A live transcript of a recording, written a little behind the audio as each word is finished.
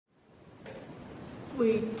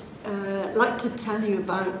we'd like to tell you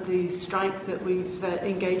about the strike that we've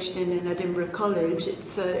engaged in Edinburgh College.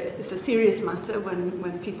 It's a serious matter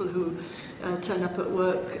when people who turn up at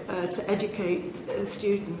work to educate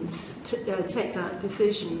students take that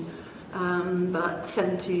decision. But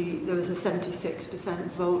there was a 76%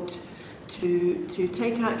 vote to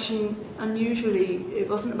take action, and usually it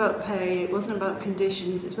wasn't about pay, it wasn't about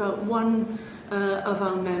conditions, it's about one of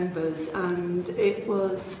our members, and it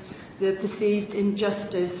was the perceived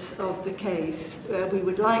injustice of the case. We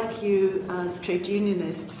would like you as trade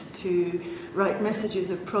unionists to write messages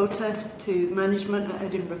of protest to management at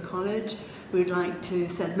Edinburgh College. We'd like to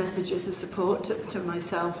send messages of support to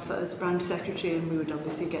myself as branch secretary, and we would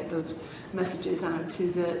obviously get those messages out to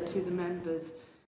the members.